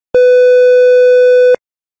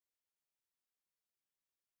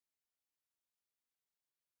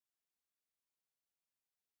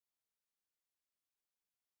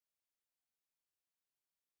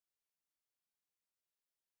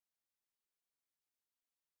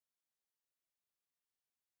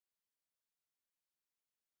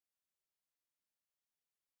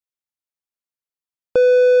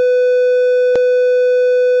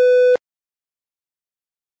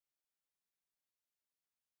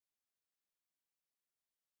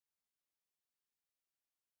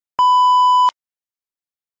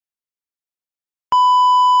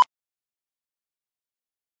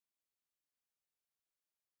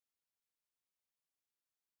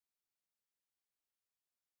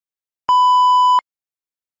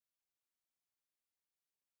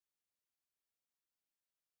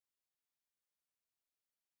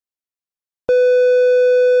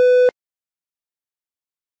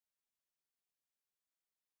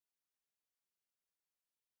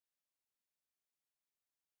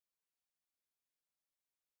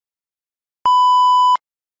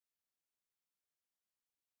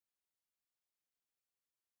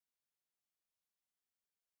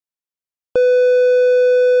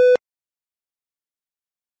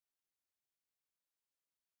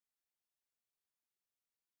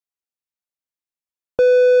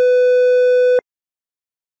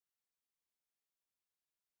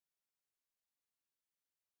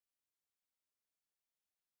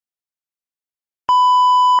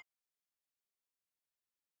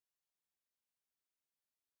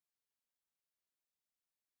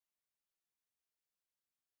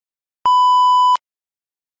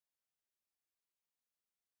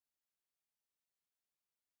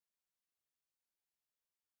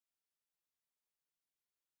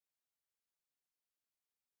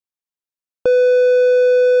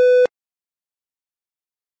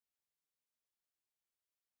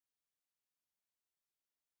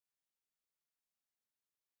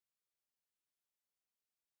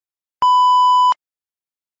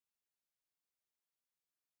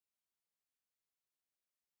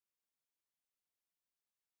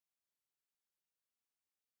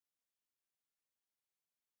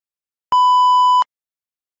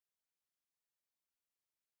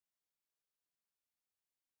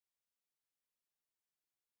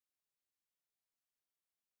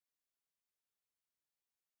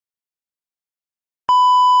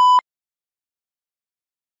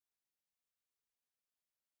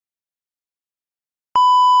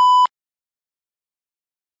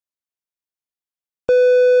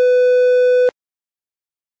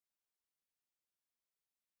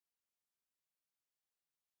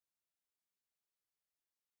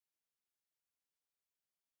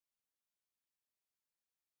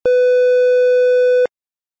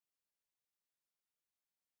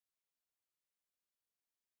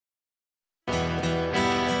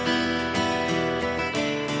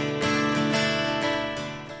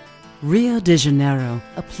Rio de Janeiro,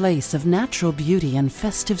 a place of natural beauty and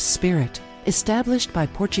festive spirit. Established by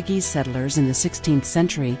Portuguese settlers in the 16th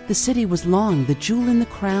century, the city was long the jewel in the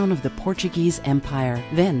crown of the Portuguese Empire,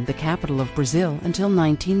 then the capital of Brazil until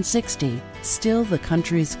 1960. Still the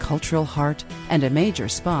country's cultural heart and a major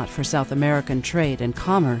spot for South American trade and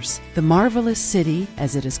commerce, the marvelous city,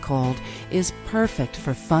 as it is called, is perfect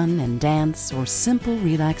for fun and dance or simple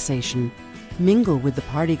relaxation. Mingle with the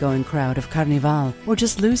party-going crowd of Carnival, or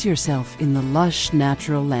just lose yourself in the lush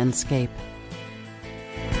natural landscape.